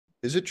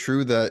Is it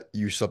true that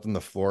you slept on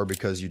the floor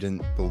because you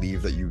didn't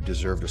believe that you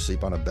deserved to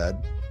sleep on a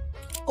bed?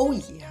 Oh,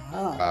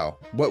 yeah. Wow.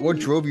 What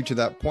drove you to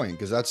that point?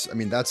 Because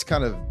that's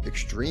kind of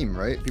extreme,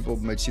 right? People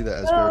might see that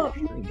as very Well,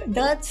 extreme.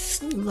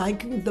 that's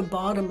like the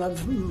bottom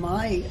of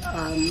my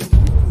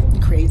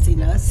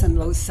craziness and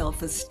low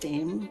self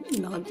esteem,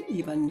 not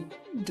even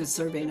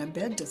deserving a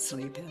bed to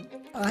sleep in.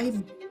 I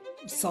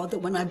saw that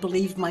when I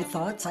believed my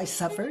thoughts, I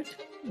suffered.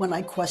 When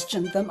I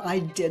questioned them, I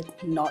did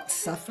not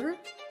suffer.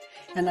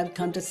 And I've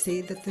come to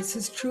see that this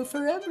is true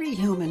for every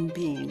human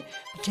being.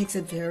 It takes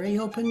a very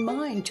open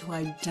mind to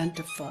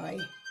identify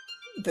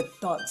the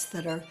thoughts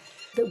that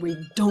we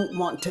don't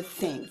want to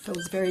think,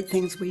 those very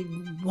things we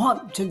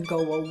want to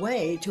go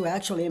away, to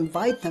actually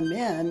invite them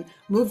in,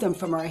 move them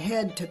from our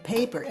head to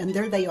paper, and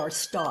there they are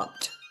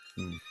stopped.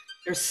 Hmm.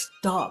 They're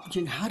stopped.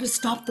 You know how to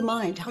stop the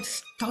mind, how to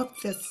stop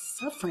this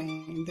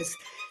suffering,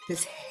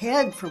 this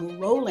head from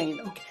rolling.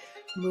 Okay,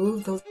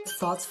 move those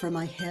thoughts from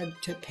my head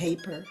to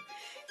paper,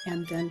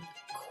 and then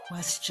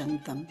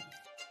question them.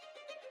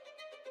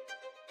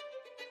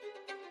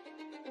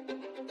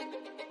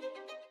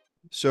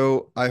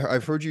 So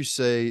I've heard you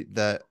say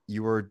that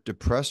you were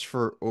depressed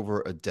for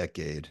over a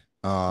decade.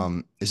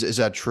 Is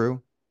that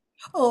true?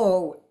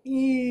 Oh,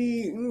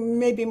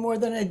 maybe more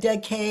than a Oh,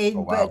 decade,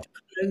 wow. but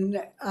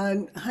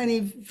honey,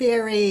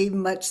 very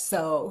much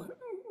so,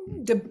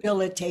 Hmm.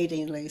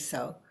 debilitatingly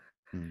so.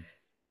 Hmm.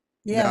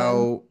 Yeah.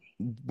 Now,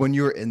 when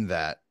you were in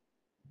that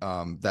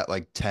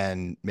like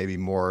 10, maybe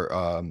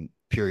more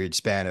period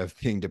span of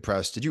being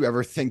depressed, did you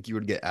ever think you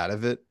would get out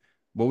of it?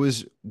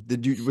 Was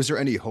there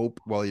any hope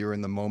while you were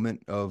in the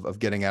moment of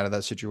getting out of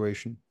that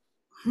situation?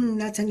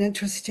 That's an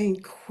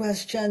interesting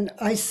question.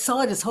 I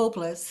saw it as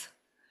hopeless.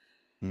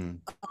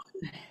 Hmm.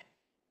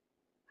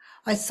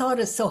 I saw it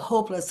as so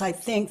hopeless. I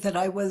think that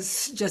I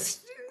was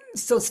just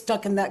so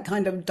stuck in that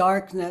kind of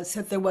darkness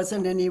that there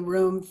wasn't any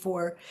room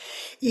for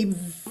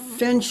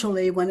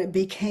eventually when it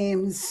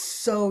became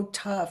so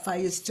tough. I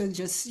used to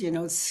just,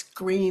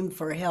 scream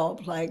for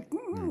help,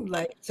 Hmm.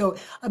 so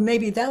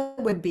maybe that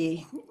would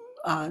be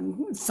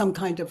some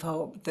kind of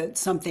hope that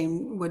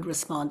something would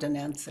respond and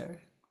answer.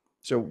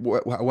 So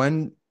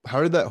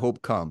how did that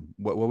hope come?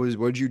 What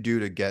did you do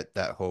to get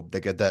that hope, to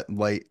get that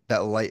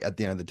light at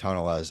the end of the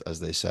tunnel, as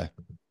they say?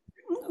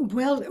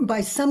 Well,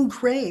 by some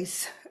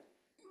grace,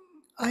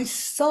 I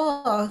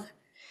saw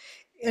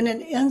in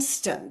an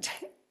instant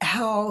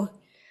how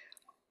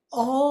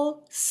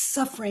all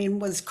suffering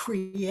was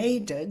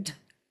created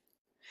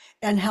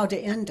and how to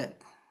end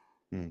it.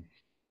 Hmm.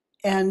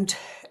 And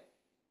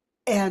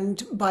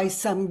and by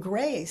some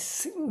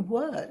grace,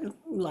 what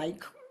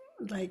like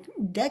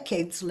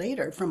decades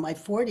later, from my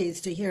 40s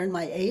to here in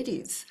my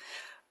 80s,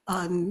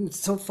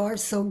 so far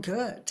so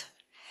good.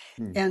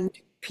 Hmm. And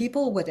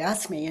people would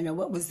ask me,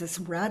 what was this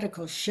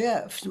radical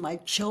shift? My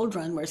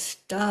children were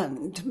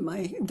stunned.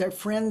 Their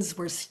friends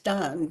were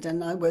stunned,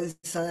 and I was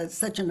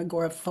such an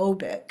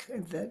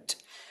agoraphobic that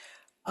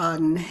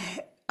um,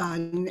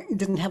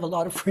 didn't have a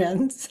lot of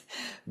friends.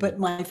 Hmm. But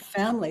my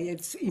family,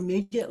 it's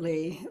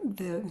immediately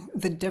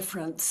the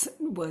difference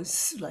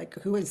was like,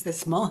 who is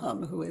this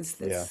mom? Who is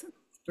Yeah. this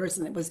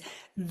person? It was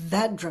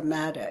that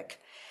dramatic.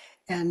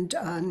 And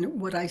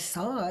what I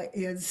saw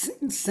is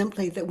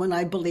simply that when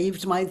I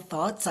believed my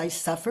thoughts, I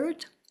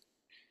suffered.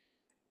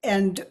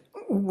 And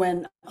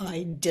when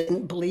I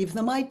didn't believe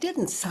them, I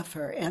didn't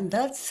suffer. And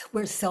that's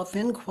where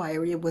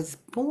self-inquiry was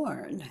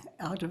born,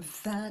 out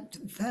of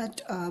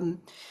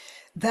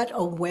that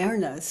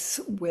awareness,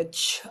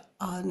 which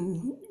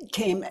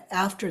came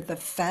after the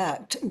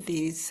fact,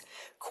 these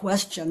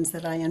questions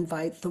that I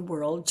invite the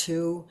world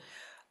to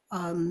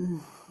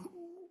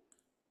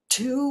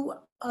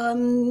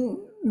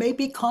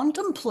maybe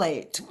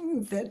contemplate,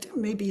 that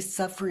maybe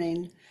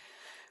suffering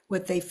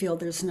what they feel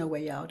there's no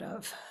way out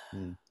of.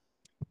 Hmm.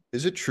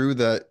 Is it true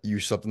that you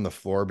slept on the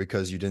floor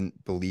because you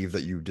didn't believe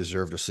that you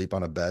deserved to sleep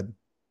on a bed?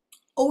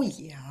 Oh,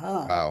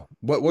 yeah. Wow.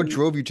 What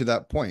drove you to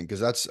that point? Because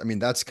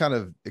that's kind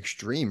of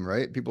extreme,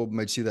 right? People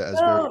might see that as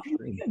very Well,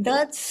 extreme.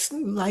 that's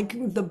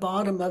like the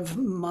bottom of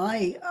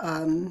my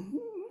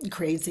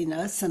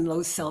craziness and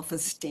low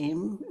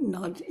self-esteem,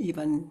 not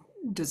even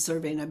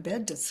deserving a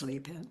bed to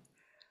sleep in.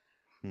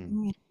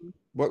 Hmm.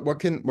 What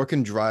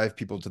can drive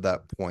people to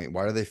that point?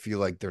 Why do they feel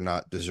like they're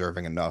not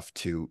deserving enough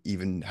to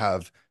even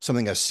have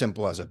something as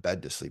simple as a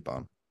bed to sleep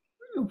on?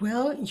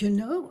 Well,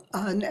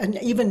 and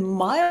even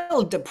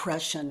mild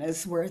depression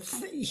is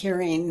worth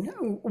hearing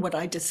what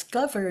I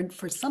discovered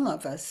for some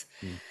of us.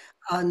 Hmm.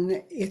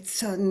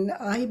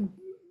 I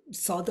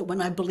saw that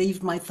when I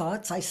believed my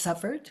thoughts, I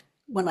suffered.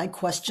 When I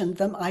questioned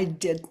them, I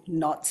did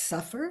not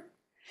suffer.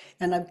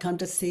 And I've come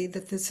to see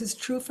that this is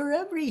true for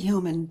every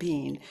human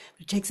being.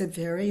 It takes a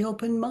very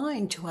open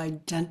mind to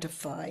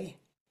identify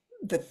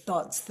the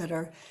thoughts that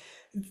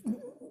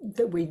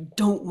we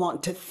don't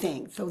want to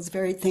think, those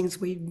very things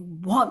we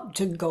want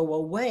to go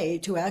away,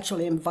 to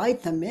actually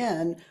invite them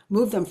in,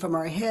 move them from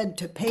our head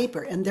to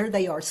paper, and there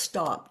they are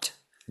stopped.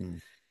 Hmm.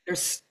 They're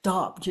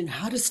stopped. You know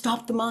how to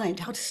stop the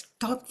mind, how to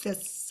stop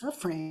this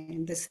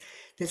suffering,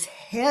 this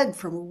head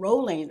from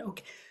rolling.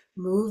 Okay,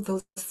 move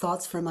those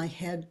thoughts from my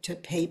head to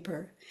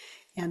paper,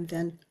 and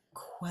then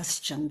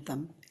question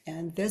them.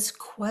 And this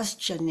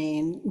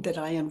questioning that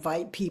I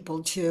invite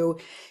people to,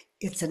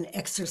 it's an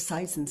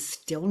exercise in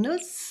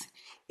stillness.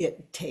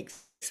 It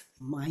takes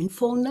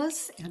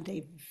mindfulness and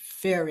a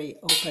very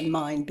open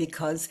mind,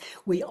 because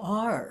we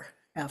are,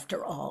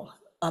 after all,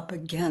 up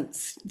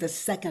against the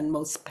second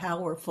most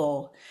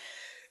powerful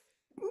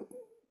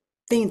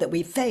thing that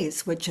we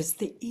face, which is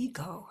the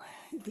ego.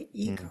 The Mm.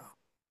 ego.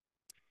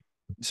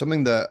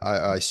 Something that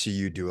I see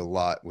you do a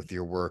lot with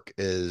your work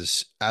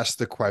is ask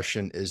the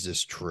question, is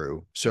this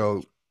true?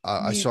 So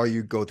I Yeah. saw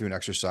you go through an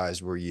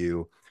exercise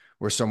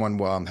where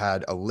someone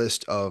had a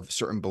list of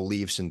certain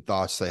beliefs and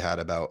thoughts they had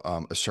about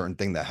a certain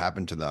thing that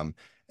happened to them.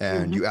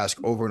 And Mhm. you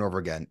ask over and over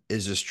again,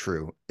 is this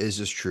true? Is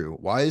this true?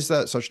 Why is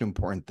that such an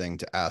important thing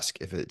to ask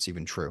if it's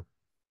even true?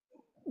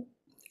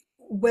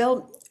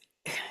 Well,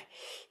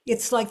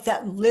 it's like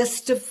that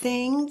list of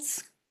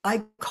things.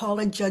 I call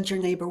a judge your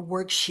neighbor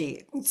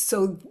worksheet.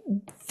 So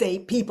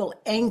people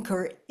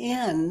anchor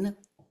in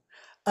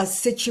a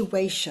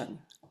situation,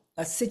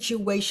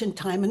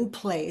 time and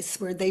place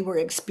where they were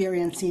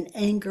experiencing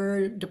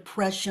anger,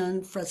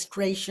 depression,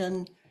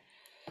 frustration,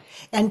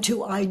 and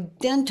to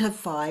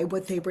identify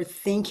what they were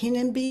thinking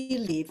and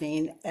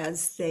believing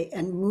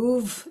and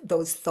move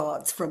those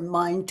thoughts from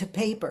mind to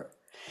paper.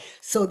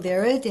 So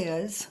there it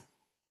is.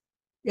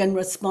 In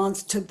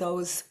response to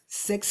those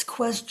 6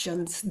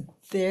 questions,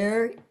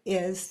 there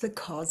is the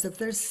cause of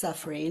their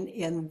suffering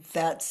in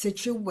that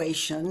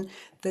situation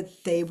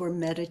that they were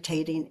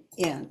meditating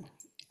in,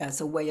 as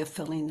a way of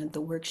filling in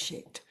the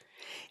worksheet.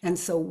 And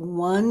so,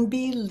 one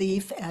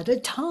belief at a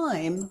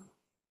time,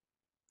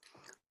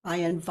 I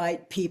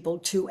invite people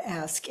to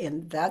ask,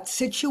 in that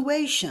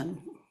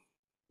situation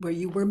where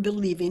you were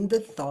believing the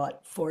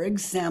thought, for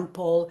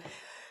example,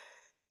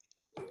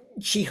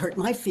 she hurt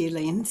my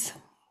feelings,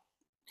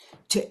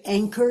 to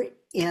anchor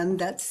in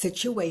that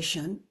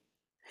situation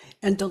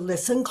and to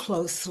listen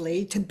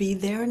closely, to be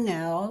there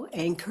now,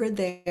 anchor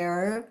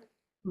there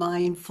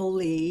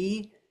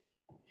mindfully.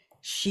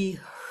 She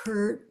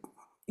hurt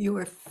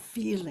your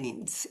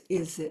feelings.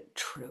 Is it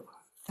true?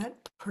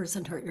 That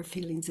person hurt your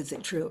feelings. Is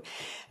it true?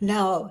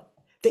 Now,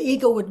 the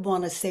ego would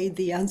want to say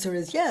the answer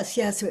is yes,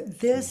 yes. But Mm.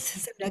 this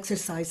is an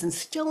exercise in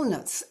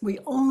stillness. We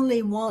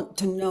only want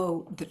to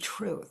know the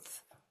truth.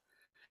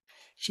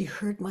 She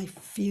hurt my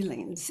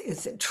feelings.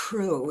 Is it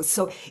true?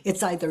 So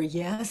it's either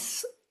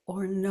yes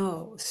or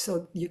no.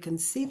 So you can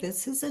see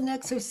this is an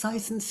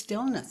exercise in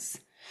stillness.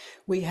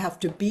 We have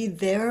to be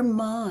there,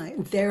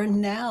 mind, there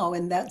now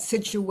in that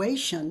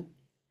situation,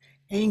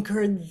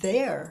 anchored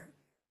there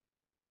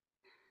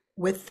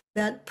with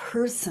that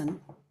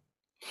person.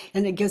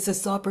 And it gives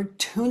us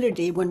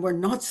opportunity when we're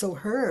not so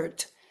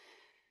hurt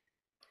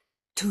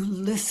to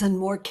listen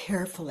more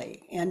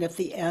carefully. And if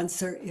the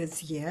answer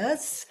is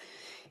yes,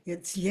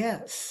 it's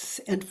yes.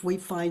 And if we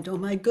find, oh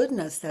my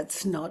goodness,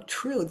 that's not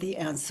true, the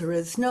answer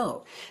is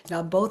no.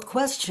 Now, both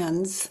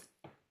questions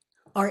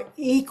are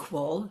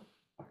equal.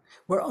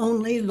 We're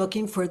only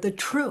looking for the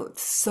truth.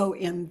 So,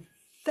 in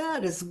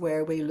that is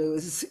where we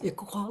lose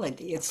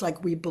equality. It's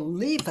like we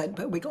believe it,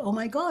 but we go, oh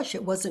my gosh,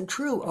 it wasn't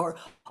true. Or,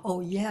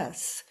 oh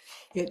yes,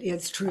 it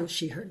is true.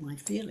 She hurt my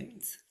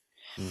feelings.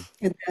 Mm.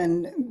 And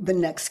then the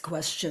next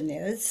question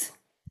is,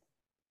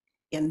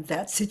 in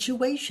that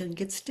situation,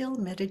 get still,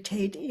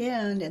 meditate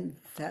in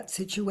that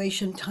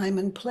situation, time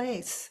and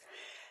place.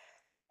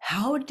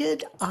 How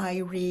did I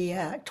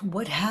react?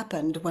 What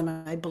happened when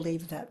I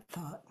believed that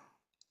thought?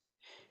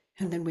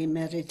 And then we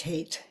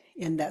meditate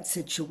in that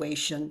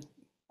situation,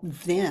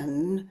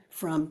 then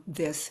from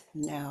this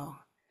now.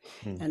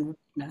 Mm. And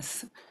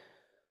witness,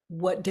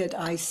 what did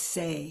I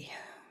say?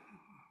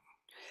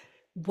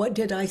 What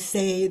did I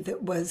say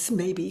that was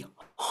maybe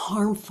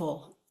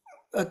harmful,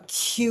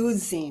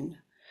 accusing?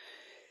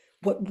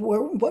 What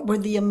were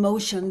the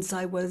emotions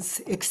I was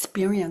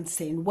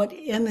experiencing? What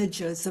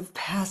images of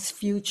past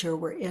future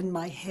were in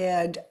my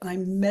head?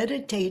 I'm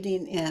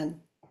meditating in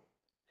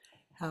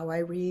how I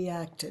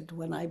reacted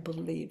when I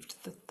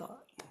believed the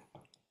thought.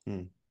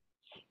 Mm.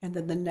 And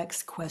then the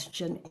next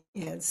question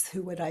is,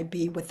 who would I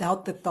be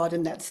without the thought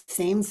in that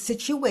same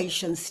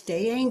situation?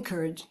 Stay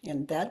anchored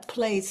in that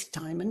place,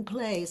 time and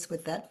place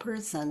with that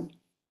person.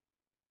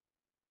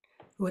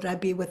 Who would I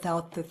be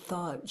without the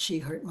thought? She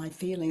hurt my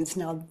feelings.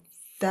 Now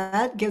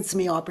that gives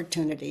me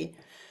opportunity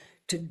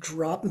to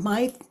drop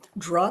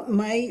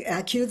my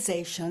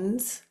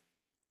accusations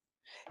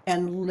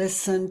and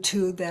listen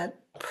to that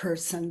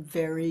person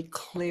very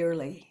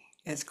clearly,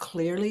 as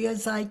clearly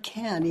as I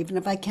can, even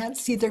if I can't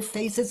see their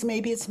faces.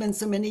 Maybe it's been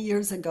so many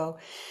years ago.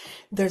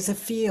 There's a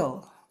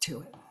feel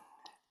to it,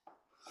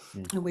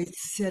 Mm. and we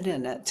sit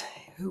in it.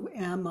 Who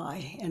am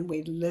I? And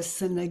we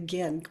listen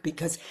again,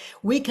 because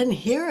we can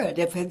hear it.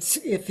 If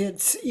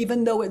it's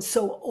even though it's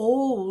so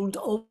old,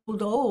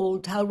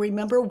 how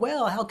remember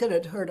well, how could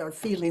it hurt our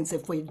feelings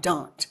if we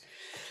don't?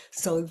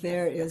 So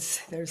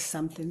there's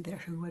something there.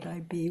 Who would I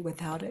be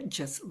without it?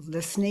 Just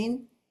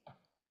listening.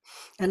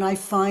 And I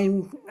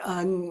find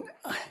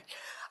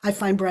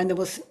Brian, that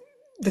was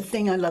the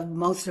thing I love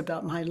most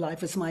about my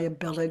life is my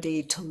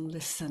ability to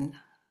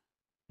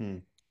Hmm.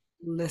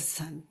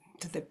 listen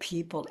to the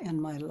people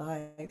in my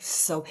life.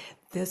 So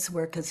this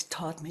work has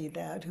taught me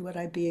that. Who would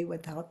I be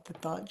without the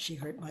thought she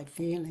hurt my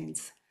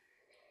feelings?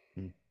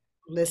 Hmm.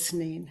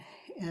 Listening.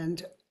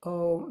 And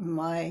oh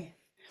my,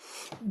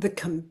 the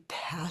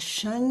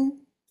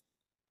compassion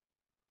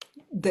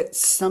that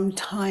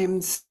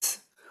sometimes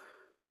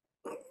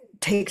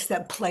takes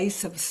that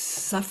place of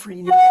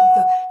suffering,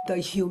 the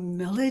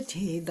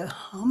humility, the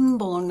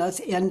humbleness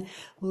in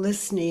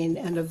listening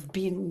and of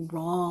being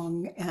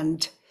wrong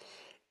and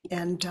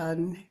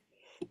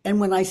and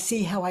when I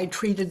see how I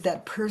treated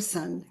that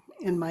person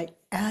in my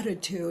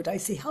attitude, I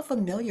see how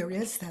familiar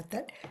is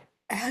that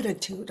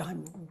attitude,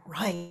 I'm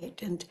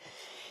right.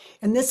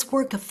 And this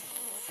work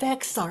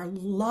affects our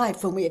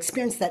life. When we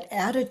experience that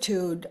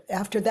attitude,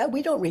 after that,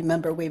 we don't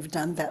remember we've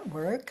done that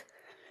work,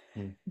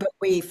 Hmm. but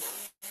we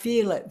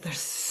feel it. There's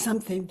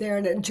something there,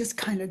 and it just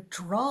kind of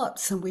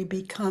drops, and we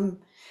become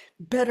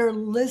better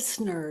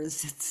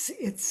listeners.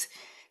 It's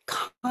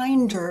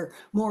kinder,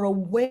 more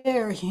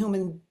aware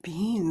human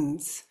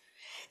beings.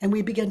 And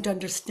we begin to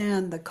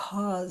understand the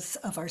cause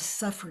of our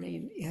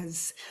suffering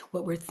is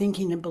what we're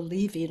thinking and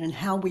believing and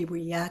how we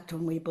react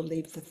when we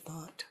believe the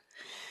thought.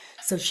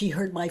 So she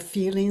hurt my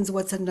feelings.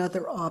 What's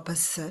another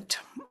opposite?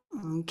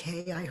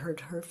 Okay, I hurt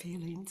her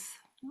feelings.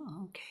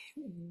 Okay,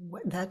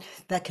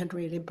 that can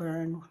really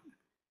burn.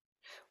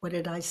 What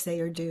did I say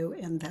or do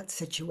in that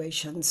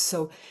situation?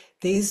 So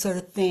these are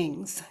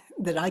things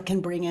that I can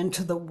bring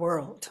into the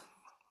world.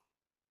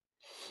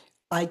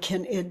 I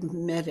can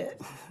admit it.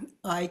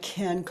 I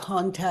can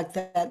contact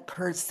that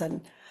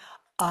person.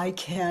 I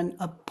can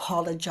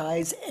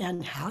apologize.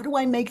 And how do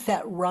I make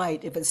that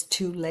right if it's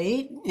too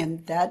late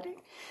in that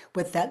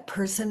with that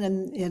person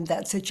in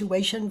that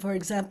situation, for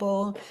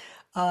example?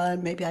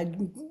 Maybe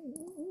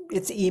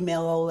it's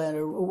email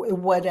or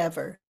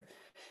whatever.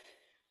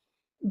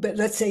 But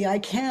let's say I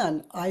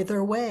can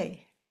either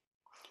way.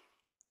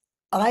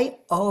 I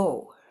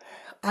owe.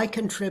 I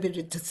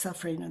contributed to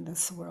suffering in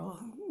this world.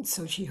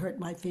 So she hurt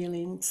my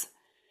feelings,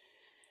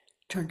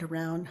 turned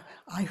around.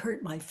 I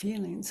hurt my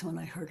feelings when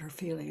I hurt her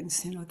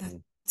feelings. Hmm.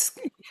 That's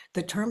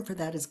the term for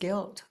that is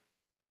guilt.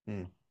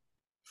 Hmm.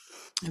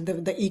 And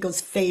the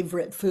ego's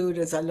favorite food,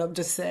 as I love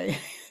to say,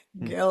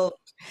 Hmm. guilt.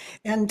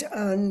 And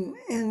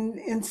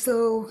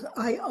so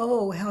I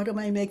owe. How do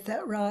I make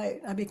that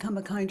right? I become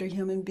a kinder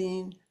human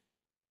being.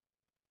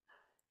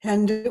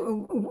 And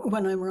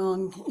when I'm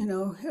wrong,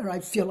 or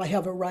I feel I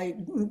have a right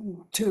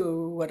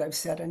to what I've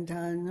said and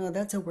done, no,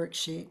 that's a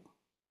worksheet.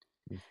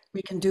 Hmm.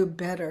 We can do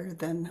better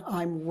than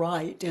I'm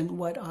right in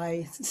what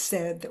I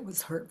said that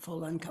was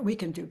hurtful. And we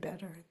can do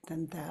better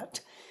than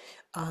that.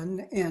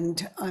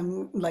 And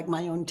I'm like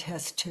my own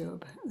test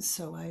tube.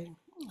 So I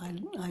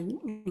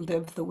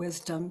live the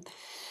wisdom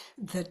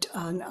that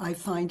I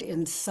find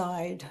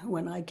inside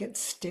when I get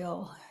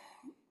still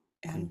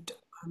Hmm. and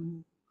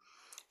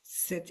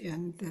sit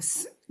in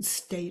this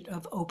state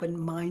of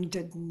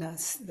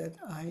open-mindedness that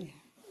I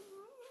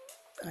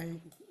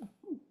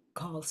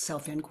call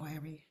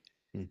self-inquiry.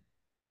 Hmm.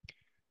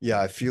 Yeah,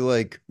 I feel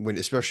like when,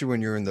 especially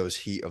when you're in those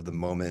heat in the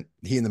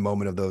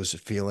moment of those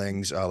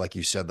feelings, like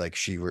you said, like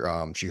she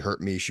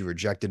hurt me, she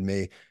rejected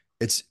me.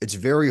 It's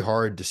very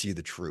hard to see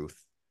the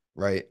truth,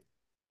 right?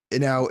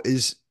 And now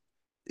is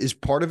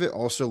part of it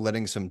also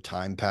letting some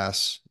time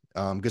pass?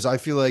 Because I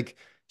feel like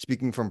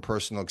speaking from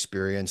personal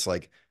experience,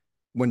 like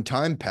when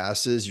time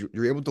passes,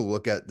 you're able to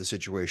look at the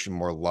situation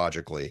more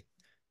logically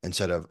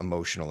instead of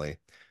emotionally.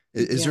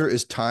 Yeah.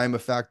 Is time a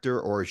factor,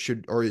 or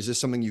is this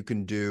something you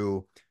can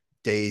do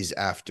days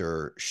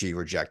after she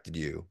rejected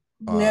you?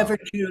 Never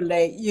too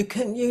late. You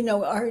can,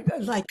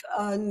 like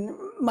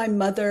my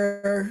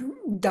mother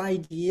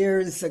died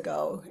years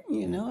ago,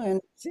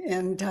 Mm.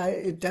 and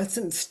it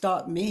doesn't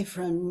stop me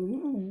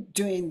from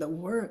doing the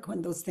work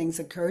when those things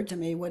occur to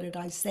me. What did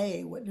I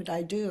say? What did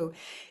I do?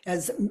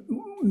 As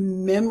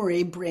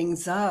memory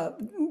brings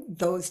up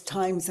those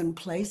times and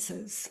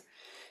places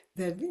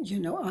that,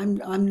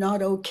 I'm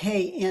not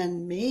okay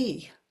in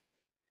me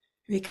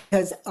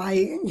because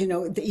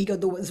the ego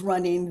that was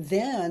running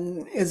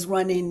then is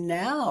running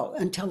now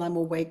until I'm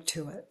awake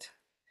to it.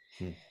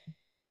 Mm.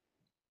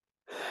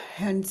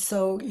 And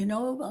so,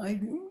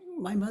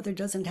 my mother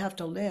doesn't have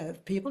to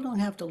live. People don't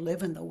have to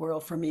live in the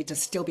world for me to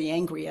still be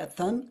angry at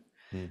them.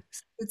 Mm.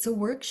 It's a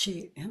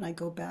worksheet, and I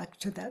go back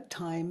to that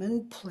time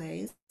and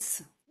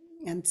place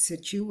and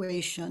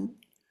situation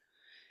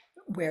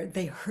where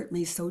they hurt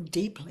me so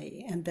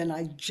deeply, and then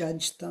I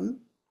judge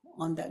them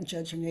on that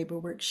judge your neighbor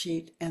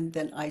worksheet, and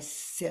then I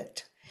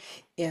sit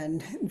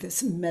in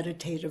this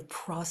meditative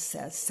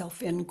process,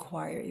 self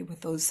inquiry,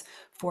 with those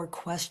four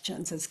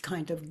questions as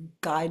kind of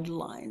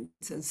guidelines,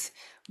 as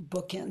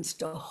bookends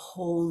to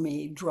hold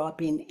me,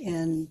 dropping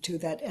into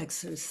that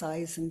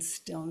exercise and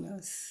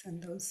stillness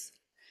and those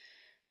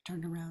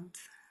turnarounds.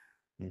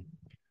 Mm.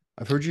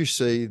 I've heard you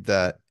say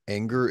that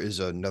anger is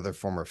another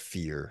form of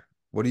fear.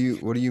 What do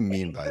you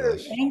mean by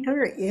this?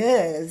 Anger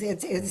is,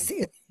 Mm. it's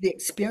the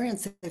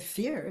experience of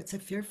fear. It's a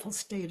fearful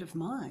state of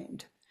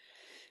mind.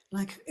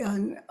 Like,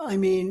 I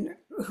mean,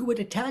 who would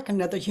attack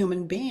another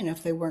human being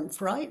if they weren't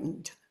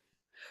frightened?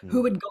 Who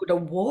Mm. would go to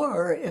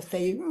war if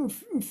they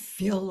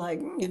feel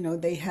like,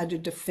 they had to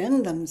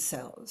defend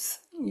themselves?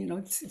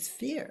 It's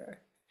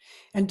fear.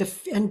 And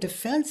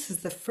defense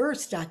is the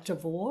first act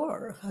of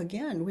war.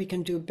 Again, we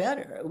can do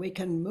better. We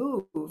can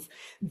move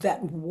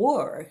that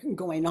war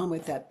going on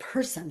with that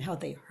person, how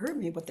they hurt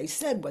me, what they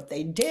said, what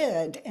they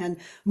did, and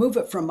move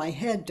it from my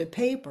head to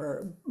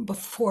paper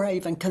before I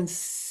even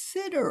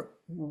consider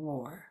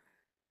war.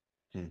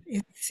 Mm.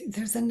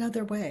 There's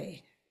another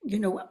way.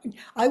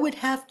 I would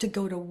have to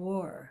go to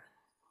war,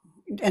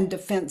 and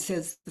defense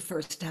is the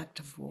first act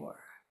of war.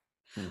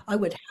 Mm. I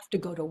would have to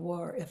go to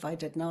war if I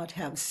did not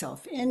have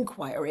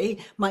self-inquiry.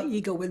 My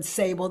ego would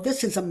say, well,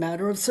 this is a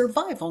matter of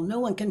survival. No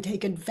one can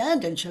take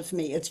advantage of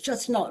me. It's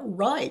just not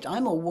right.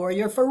 I'm a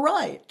warrior for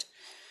right.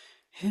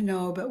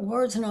 But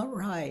war's not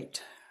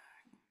right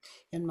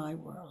in my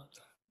world.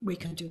 We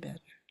can do better.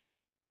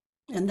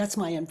 And that's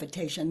my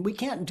invitation. We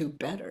can't do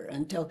better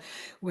until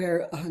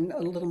we're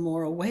a little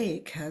more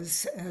awake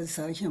as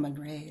a human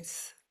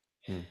race.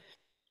 Mm.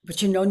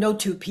 But no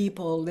two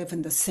people live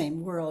in the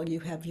same world.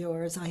 You have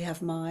yours, I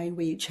have mine,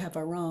 we each have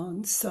our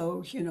own.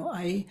 So,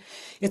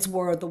 it's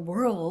War of the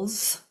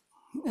Worlds.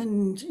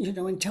 And,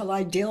 until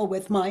I deal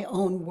with my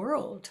own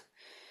world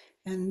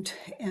and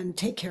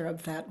take care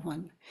of that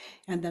one.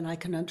 And then I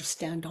can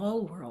understand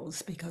all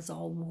worlds because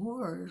all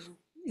wars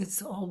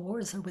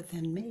are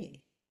within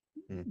me.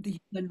 Mm. The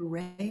human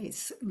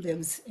race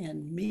lives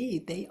in me.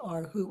 They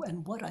are who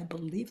and what I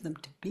believe them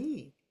to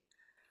be.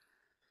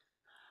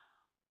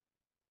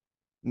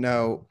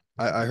 Now,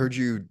 I heard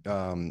you,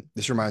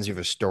 this reminds me of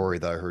a story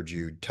that I heard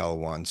you tell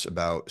once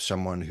about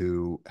someone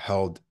who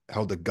held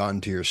a gun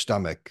to your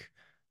stomach.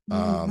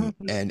 Mhm.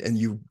 And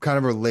you kind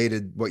of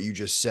related what you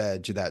just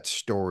said to that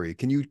story.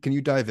 Can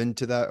you dive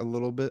into that a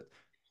little bit?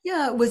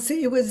 Yeah, it was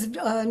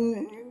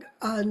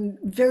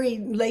very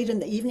late in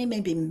the evening,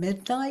 maybe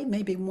midnight,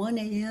 maybe 1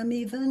 a.m.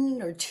 even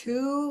or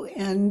 2.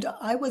 And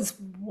I was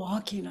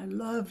walking. I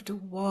love to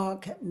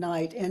walk at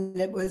night, and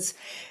it was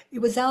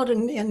out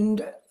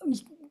in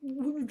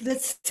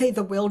let's say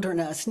the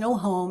wilderness, no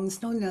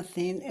homes, no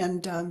nothing,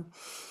 and it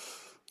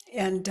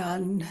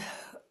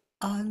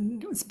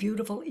was a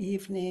beautiful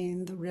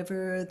evening, the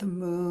river, the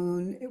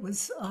moon. It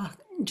was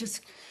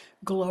just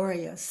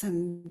glorious,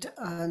 and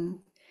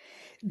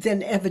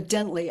then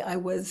evidently I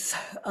was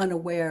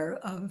unaware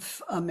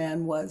of a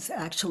man was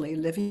actually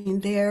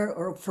living there,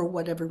 or for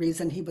whatever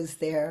reason he was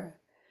there.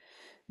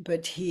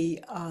 But he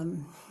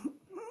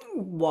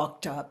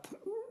walked up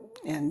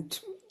and,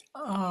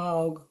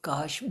 oh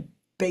gosh,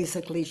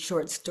 basically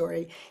short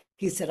story.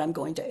 He said, "I'm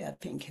going to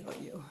effing kill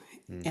you."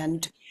 Mm.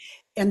 And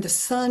and the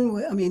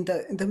sun, I mean,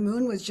 the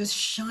moon was just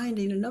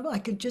shining enough. I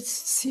could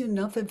just see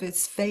enough of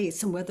his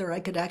face, and whether I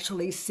could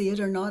actually see it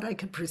or not, I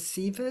could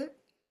perceive it.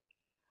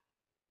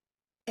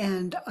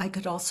 And I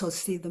could also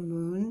see the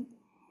moon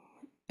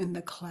and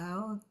the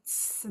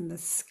clouds and the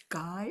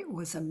sky. It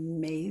was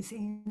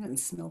amazing, and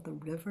smell the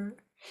river.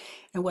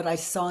 And what I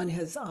saw in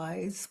his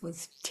eyes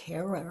was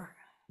terror.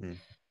 Mm.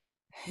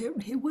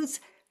 It was,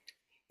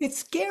 it's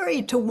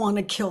scary to want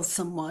to kill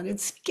someone.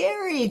 It's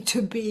scary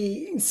to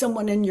be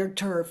someone in your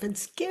turf.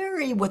 It's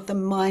scary what the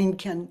mind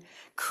can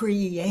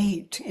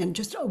create, and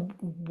just a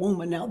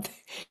woman out there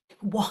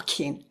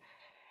walking.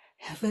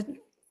 But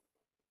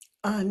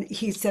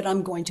he said,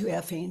 "I'm going to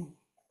effing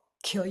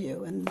kill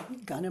you," and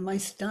gun in my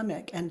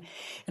stomach. And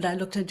I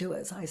looked into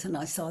his eyes and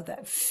I saw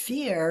that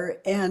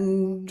fear.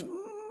 And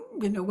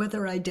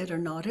whether I did or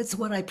not, it's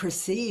what I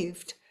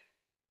perceived.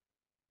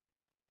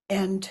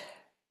 And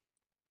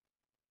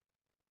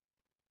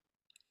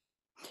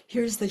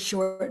here's the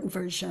short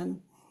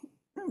version,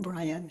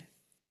 Brian.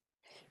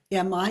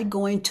 Am I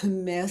going to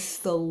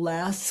miss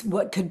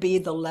what could be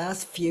the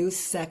last few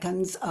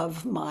seconds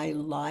of my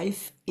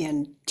life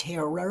in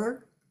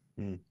terror?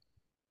 Mm.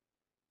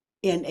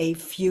 In a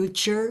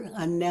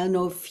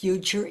nano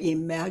future,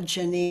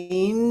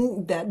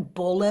 imagining that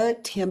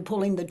bullet, him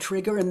pulling the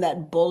trigger and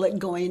that bullet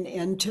going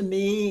into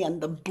me and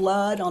the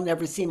blood. I'll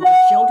never see my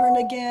children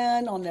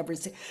again. I'll never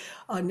see,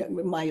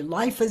 my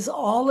life is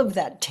all of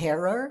that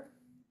terror.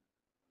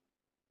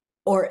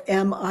 Or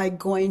am I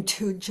going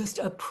to just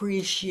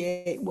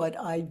appreciate what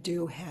I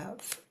do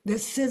have?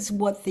 This is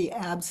what the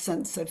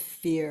absence of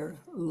fear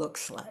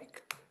looks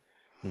like.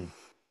 Mm.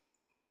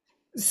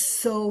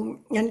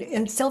 So,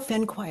 and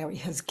self-inquiry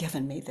has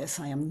given me this.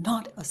 I am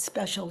not a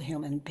special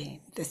human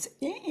being.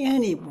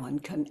 Anyone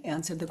can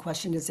answer the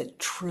question, is it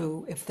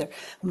true, if their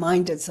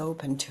mind is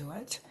open to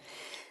it?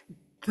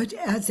 But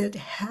as it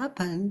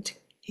happened,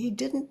 he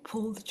didn't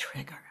pull the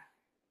trigger.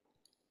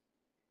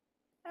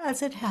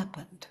 As it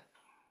happened.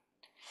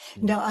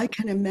 Mm. Now I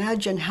can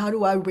imagine, how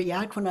do I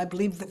react when I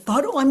believe the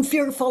thought, oh, I'm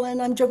fearful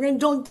and I'm joking,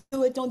 don't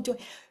do it, don't do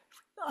it.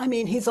 I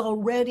mean, he's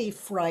already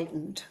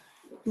frightened.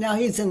 Now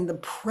he's in the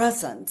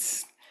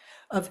presence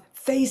of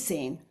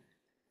facing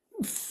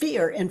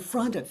fear in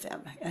front of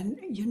him. And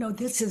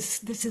this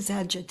is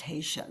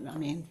agitation. I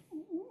mean,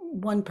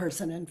 one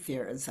person in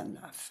fear is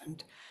enough.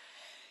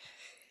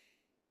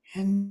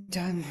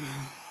 And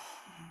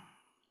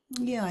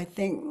yeah, I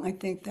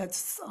think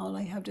that's all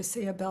I have to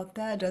say about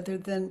that, other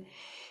than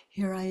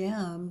here I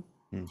am.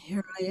 Hmm.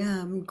 Here I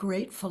am,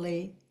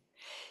 gratefully.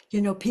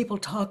 You know, people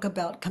talk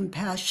about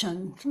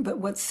compassion, but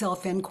what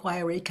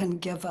self-inquiry can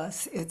give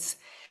us, it's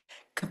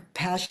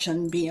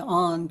compassion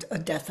beyond a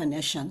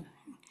definition,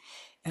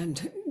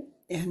 and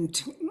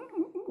and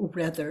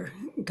rather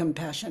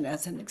compassion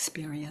as an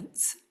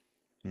experience.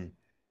 Hmm.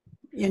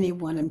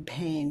 Anyone in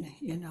pain,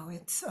 you know,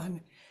 it's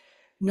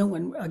no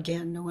one,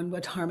 again, no one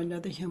would harm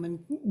another human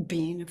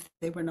being if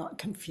they were not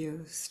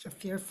confused. Or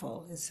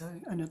fearful is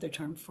another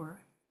term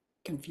for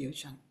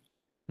confusion.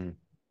 Hmm.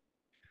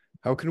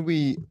 How can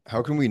we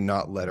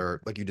not let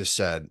our, like you just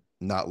said,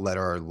 not let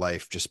our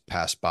life just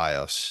pass by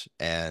us?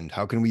 And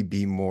how can we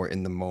be more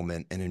in the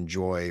moment and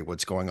enjoy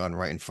what's going on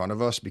right in front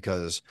of us?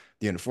 Because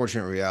the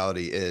unfortunate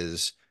reality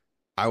is,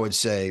 I would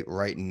say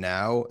right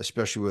now,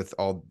 especially with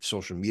all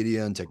social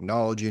media and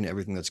technology and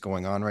everything that's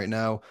going on right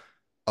now,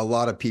 a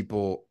lot of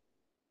people,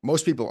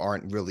 most people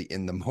aren't really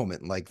in the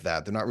moment like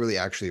that. They're not really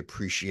actually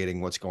appreciating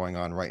what's going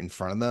on right in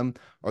front of them.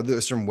 Are there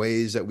some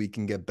ways that we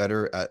can get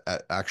better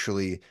at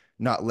actually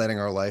not letting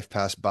our life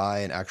pass by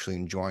and actually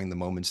enjoying the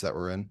moments that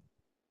we're in?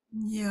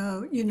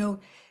 Yeah, you know,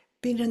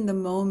 being in the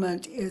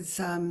moment is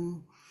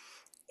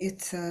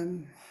it's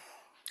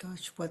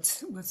gosh,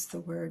 what's the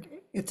word?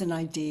 It's an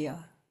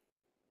idea.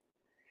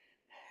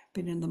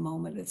 Being in the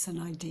moment, it's an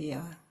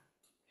idea.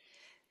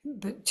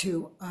 But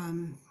to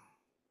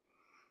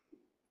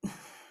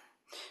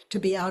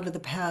be out of the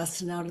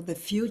past and out of the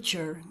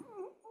future,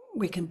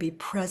 we can be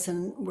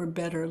present. We're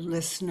better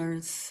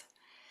listeners.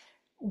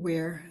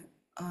 We're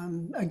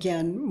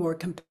again more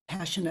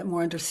compassionate,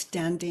 more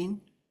understanding.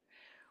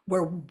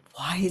 We're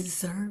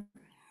wiser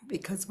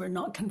because we're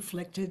not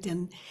conflicted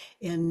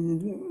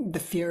in the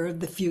fear of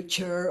the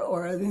future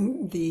or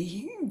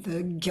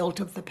the guilt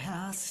of the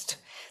past.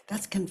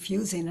 That's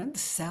confusing in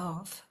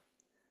itself.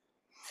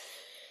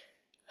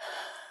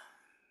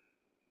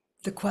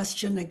 The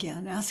question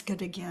again, ask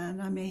it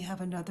again. I may have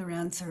another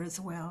answer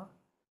as well.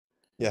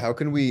 Yeah, how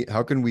can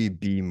we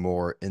be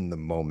more in the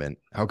moment?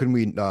 How can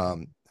we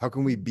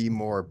be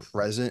more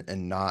present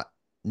and not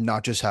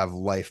just have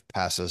life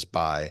pass us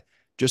by?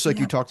 Just like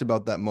you Yeah, talked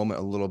about that moment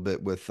a little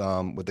bit with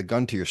the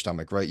gun to your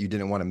stomach, right? You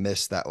didn't want to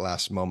miss that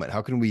last moment.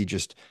 How can we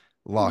just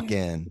lock yeah.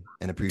 in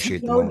and To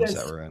appreciate the moments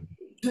that notice, we're in?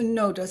 to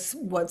notice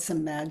what's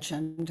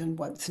imagined and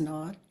what's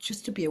not,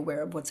 just to be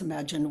aware of what's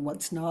imagined and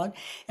what's not,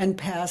 and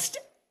past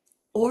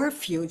or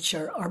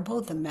future are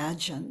both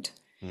imagined.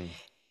 Mm,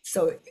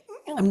 So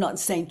I'm not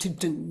saying to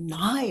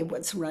deny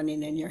what's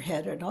running in your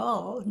head at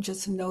all.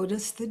 Just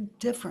notice the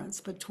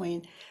difference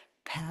between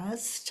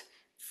past,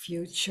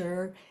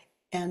 future,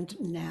 and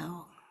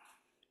now.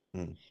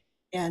 mm,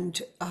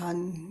 And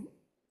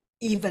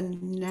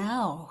even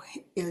now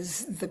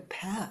is the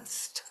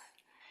past.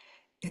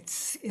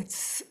 It's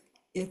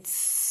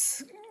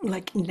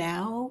like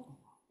now,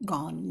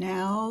 gone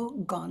now,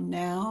 gone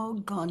now,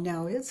 gone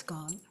now is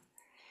gone.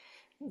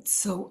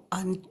 So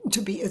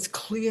to be as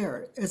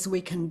clear as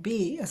we can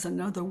be is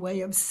another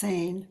way of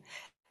saying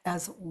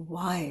as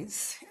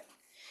wise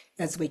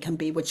as we can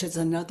be, which is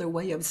another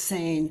way of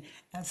saying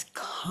as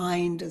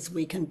kind as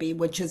we can be,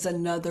 which is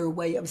another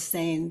way of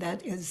saying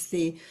that is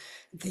the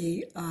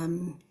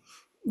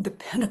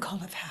pinnacle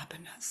of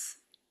happiness.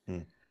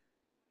 mm.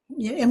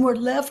 Yeah, and we're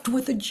left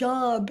with a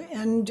job,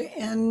 and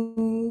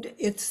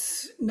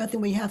it's nothing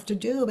we have to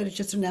do, but it's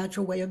just a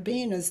natural way of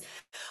being, is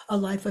a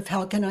life of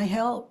how can I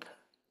help?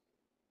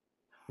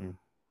 Mm.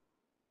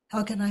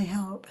 How can I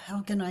help?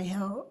 How can I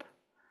help?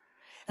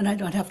 And I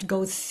don't have to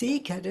go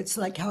seek it. It's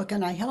like how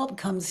can I help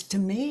comes to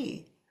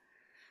me.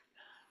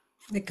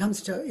 It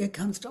comes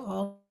to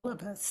all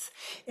of us.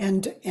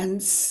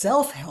 And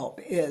self-help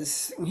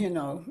is, you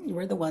know,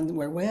 we're the one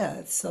we're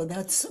with. So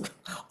that's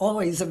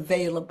always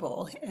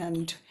available.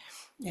 And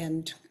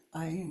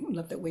I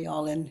love that we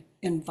all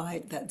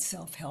invite that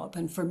self-help.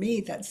 And for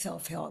me, that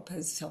self-help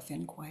is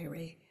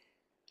self-inquiry.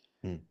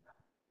 Mm.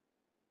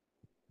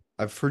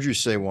 I've heard you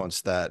say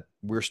once that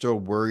we're still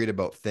worried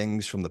about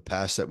things from the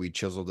past that we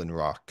chiseled in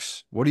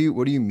rocks. What do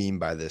you mean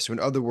by this? So in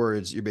other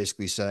words, you're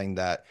basically saying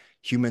that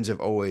humans have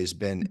always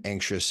been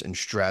anxious and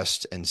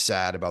stressed and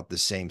sad about the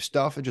same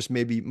stuff. It just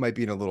maybe might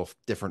be in a little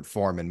different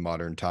form in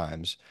modern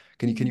times.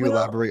 Can you Well,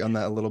 elaborate on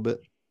that a little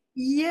bit?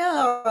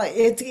 yeah,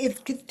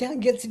 it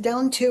gets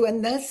down to,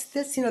 and that's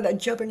this, you know, that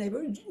judge your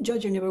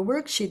neighbor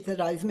worksheet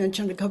that I've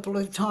mentioned a couple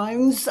of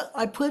times.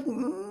 I put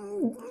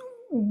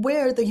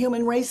where the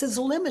human race is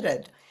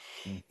limited.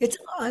 Mm, It's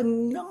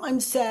I'm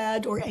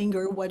sad or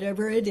anger,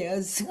 whatever it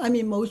is. I'm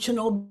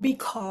emotional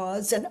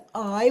because, and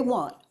I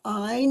want,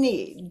 I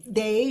need,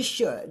 they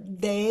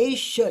should, they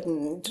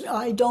shouldn't.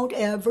 I don't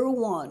ever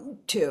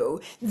want to.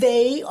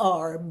 They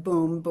are,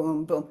 boom,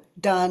 boom, boom,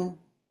 done.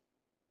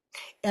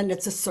 And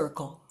it's a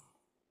circle.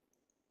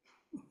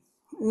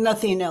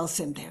 Nothing else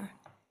in there.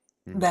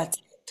 mm, That's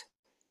it.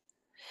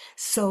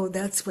 So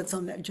that's what's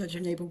on that Judge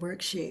Your Neighbor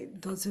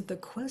worksheet. Those are the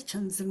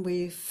questions, and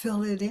we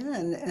fill it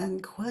in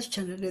and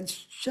question it. It's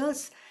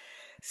just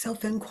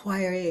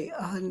Self-inquiry.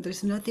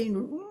 There's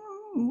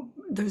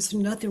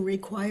nothing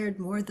required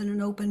more than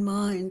an open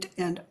mind.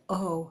 And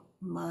oh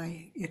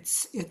my,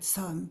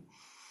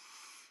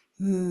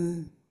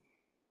 when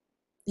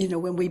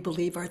we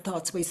believe our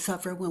thoughts, we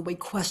suffer. When we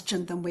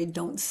question them, we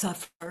don't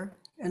suffer.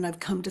 And I've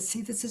come to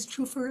see this is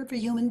true for every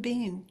human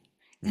being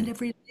and Mm.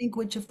 every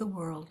language of the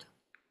world.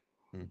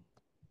 Mm.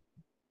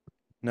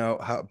 Now,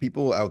 how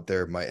people out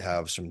there might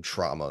have some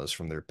traumas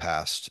from their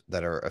past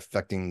that are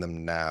affecting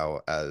them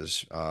now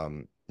as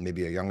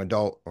maybe a young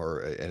adult or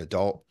an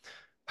adult.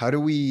 How do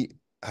we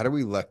how do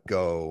we let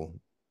go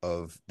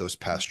of those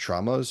past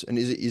traumas? And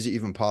is it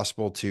even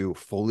possible to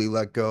fully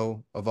let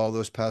go of all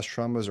those past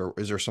traumas, or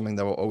is there something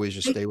that will always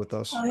just I, stay with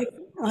us? I,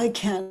 I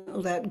can't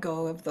let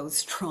go of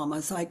those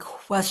traumas.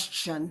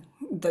 Mm.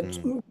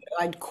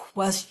 I'd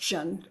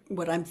question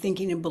what I'm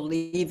thinking and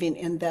believing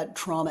in that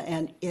trauma,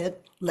 and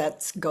it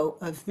lets go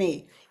of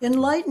me. Mm.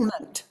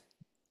 Enlightenment,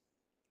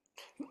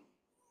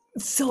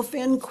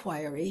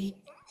 self-inquiry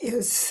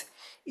is,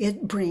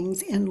 it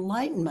brings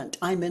enlightenment.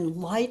 I'm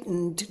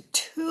enlightened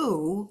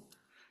to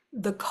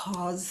the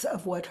cause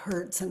of what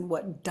hurts and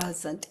what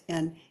doesn't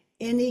in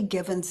any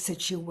given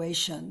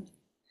situation.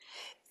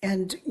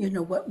 And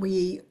what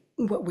we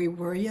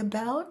worry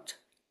about,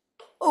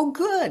 oh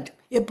good,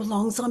 it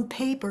belongs on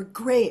paper.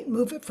 Great,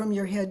 move it from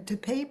your head to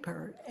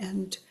paper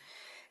and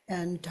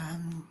and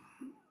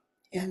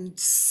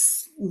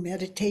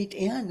meditate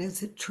in.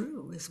 Is it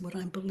true? Is what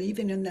I'm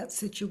believing in that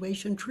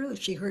situation true?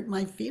 She hurt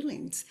my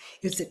feelings.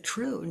 Is it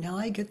true? Now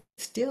I get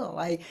still.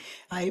 I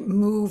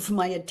move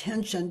my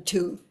attention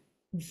to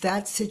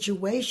that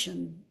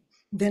situation.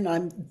 Then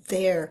I'm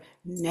there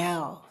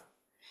now,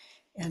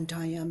 and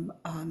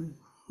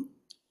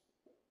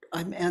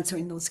I'm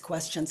answering those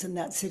questions in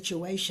that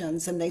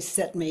situations, and they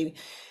set me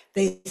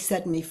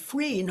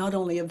free not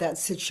only of that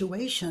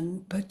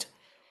situation, but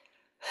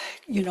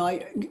you know,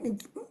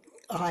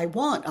 I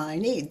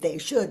need, they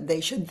should,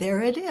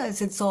 there it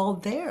is, it's all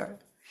there.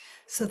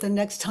 So the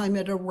next time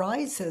it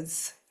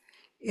arises,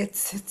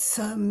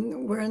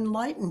 we're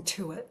enlightened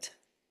to it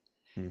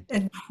Mm.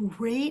 and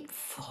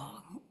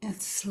grateful.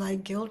 It's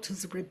like guilt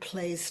is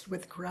replaced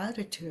with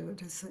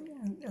gratitude as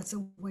a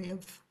way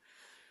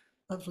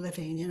of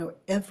living.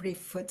 Every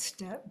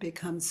footstep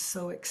becomes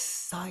so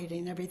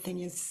exciting. Everything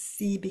you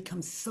see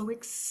becomes so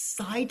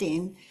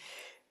exciting,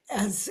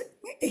 as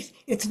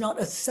it's not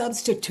a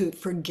substitute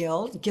for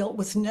guilt. Guilt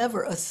was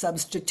never a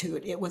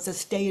substitute. It was a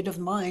state of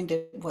mind.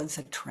 It was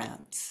a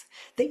trance,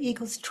 the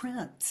ego's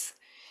trance.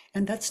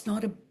 And that's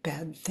not a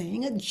bad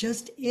thing. It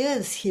just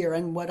is here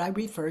in what I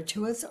refer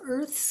to as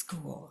Earth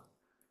School.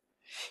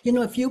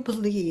 If you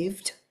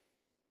believed,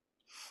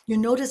 you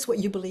notice what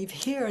you believe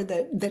here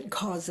that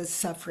causes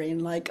suffering,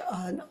 like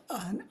on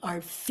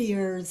our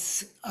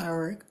fears,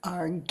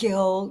 our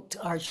guilt,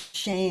 our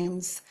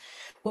shames,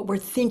 what we're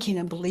thinking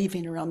and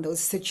believing around those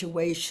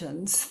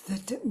situations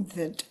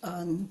that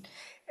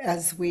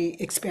as we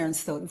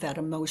experience that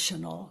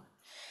emotional.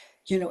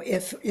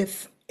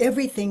 If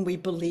everything we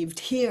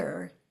believed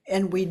here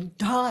and we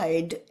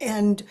died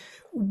and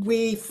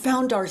we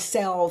found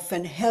ourselves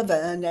in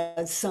heaven,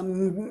 as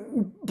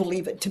some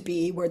believe it to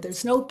be, where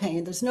there's no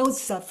pain, there's no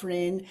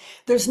suffering,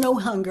 there's no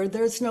hunger,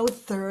 there's no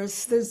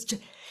thirst,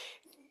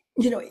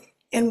 you know,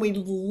 and we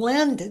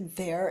landed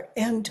there,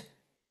 and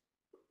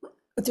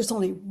there's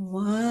only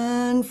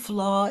one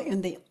flaw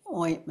in the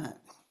ointment.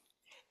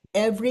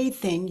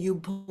 Everything you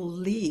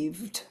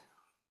believed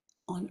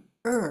on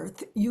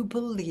earth, you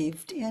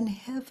believed in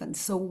heaven.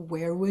 So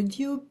where would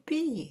you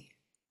be?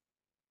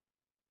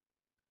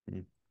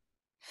 Mm.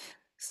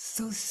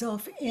 So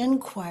self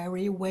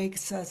inquiry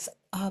wakes us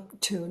up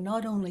to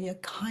not only a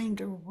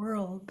kinder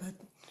world, but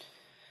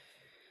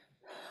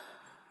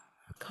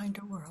a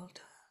kinder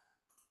world.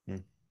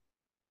 Mm.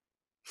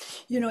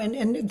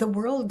 And the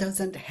world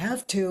doesn't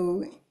have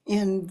to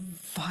end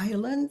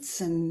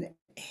violence and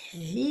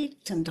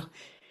hate. And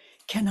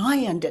can I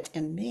end it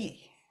in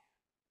me?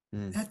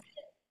 Mm. That,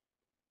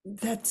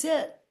 that's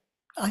it.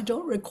 I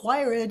don't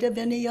require it of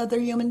any other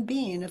human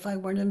being. If I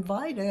weren't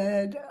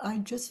invited,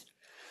 I'd just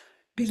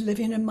be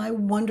living in my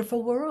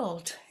wonderful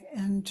world.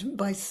 And Mm.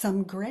 by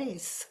some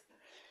grace,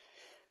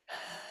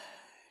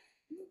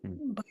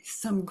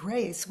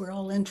 we're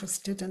all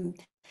interested in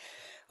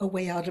a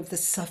way out of the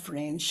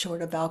suffering,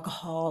 short of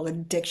alcohol,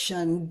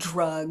 addiction,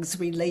 drugs,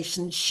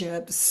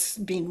 relationships,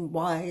 being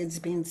wise,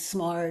 being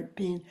smart,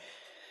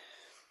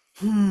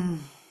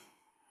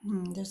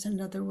 there's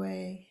another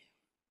way.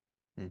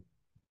 Mm.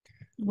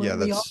 We, Yeah,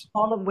 we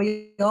all that's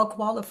we all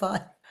qualify.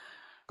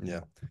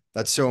 Yeah,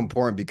 that's so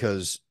important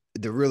because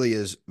there really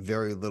is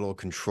very little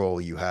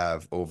control you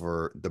have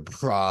over the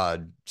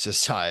broad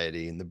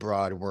society and the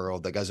broad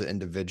world. Like as an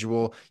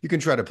individual, you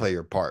can try to play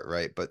your part,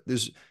 right? But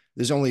there's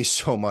only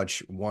so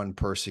much one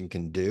person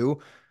can do.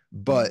 Right.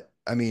 But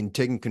I mean,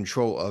 taking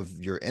control of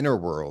your inner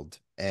world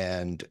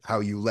and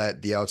how you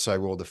let the outside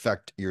world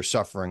affect your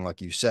suffering,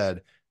 like you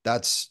said,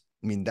 that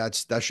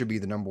should be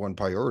the number one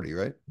priority,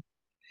 right?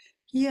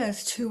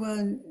 Yes, to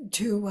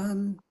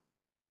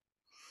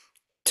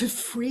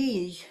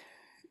free.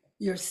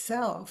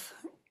 yourself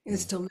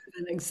is Mm, to live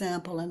an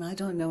example. And I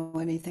don't know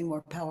anything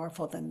more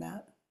powerful than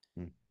that.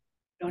 mm,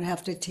 You don't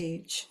have to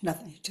teach,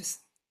 nothing. Just,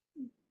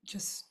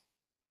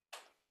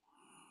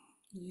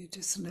 you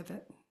just live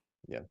it.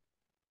 yeah.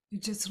 You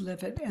just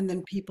live it. And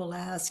then people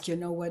ask,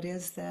 what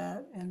is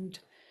that? And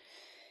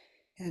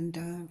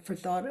for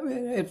thought,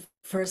 at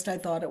first I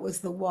thought it was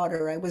the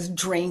water I was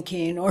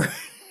drinking or,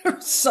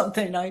 or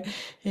something.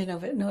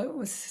 But no, it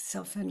was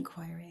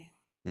self-inquiry,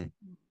 Mm,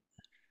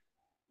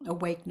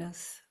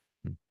 awakeness.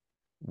 mm.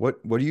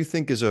 What do you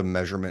think is a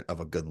measurement of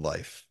a good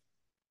life?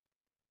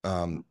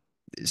 Um,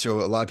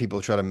 so a lot of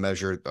people try to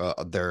measure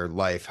their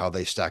life, how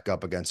they stack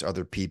up against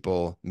other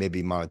people,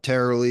 maybe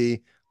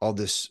monetarily,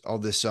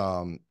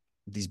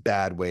 these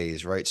bad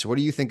ways, right? So what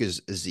do you think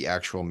is the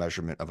actual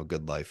measurement of a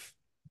good life?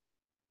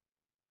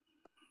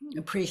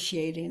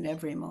 Appreciating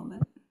every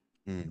moment.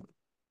 Mm,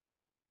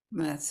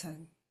 That's a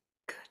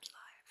good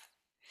life.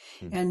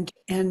 mm,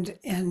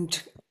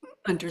 And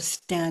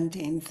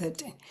understanding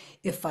that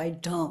if I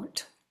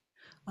don't,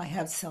 I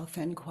have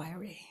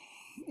self-inquiry,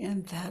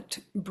 and that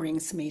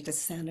brings me to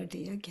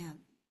sanity again.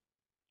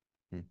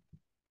 mm.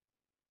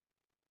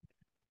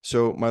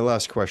 So my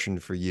last question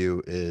for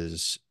you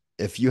is,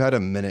 if you had a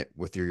minute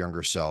with your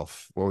younger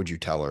self, what would you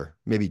tell her?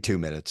 Maybe 2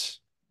 minutes.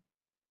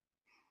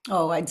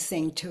 Oh, I'd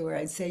sing to her.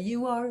 I'd say,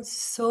 "You are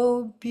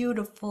so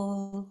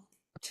beautiful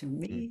to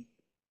Mm, me.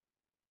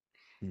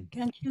 mm.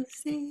 Can't you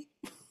see?"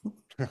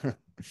 All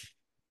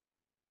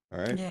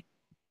right. Yeah,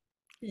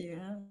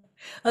 yeah.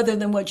 Other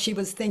than what she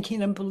was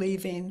thinking and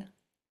believing.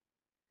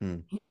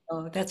 Mm,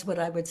 Oh, that's what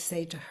I would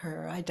say to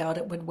her. I doubt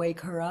it would wake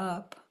her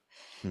up.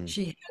 mm,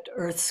 She had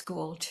earth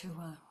school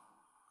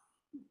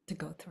to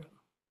go through.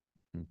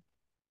 mm.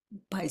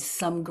 By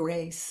some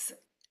grace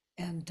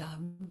and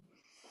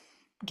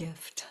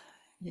gift.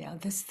 Yeah,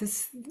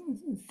 this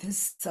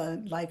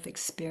life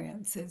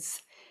experience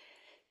is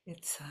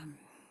it's um,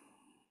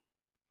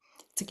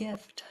 it's a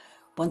gift.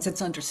 Once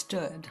it's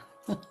understood,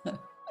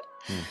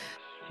 Mm.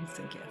 it's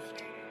a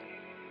gift.